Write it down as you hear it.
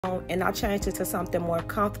and I changed it to something more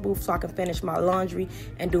comfortable so I can finish my laundry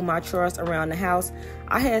and do my chores around the house.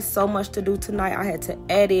 I had so much to do tonight. I had to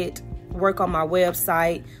edit, work on my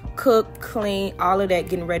website, cook, clean, all of that,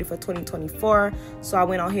 getting ready for 2024. So I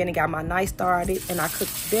went on here and got my night started, and I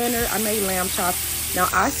cooked dinner. I made lamb chops. Now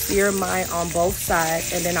I sear mine on both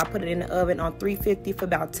sides, and then I put it in the oven on 350 for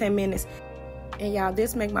about 10 minutes. And y'all,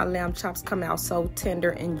 this make my lamb chops come out so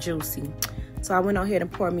tender and juicy. So I went on here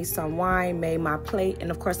and poured me some wine, made my plate,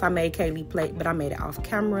 and of course I made Kaylee plate, but I made it off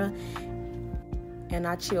camera. And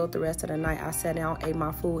I chilled the rest of the night. I sat down, ate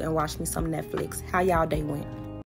my food, and watched me some Netflix. How y'all day went?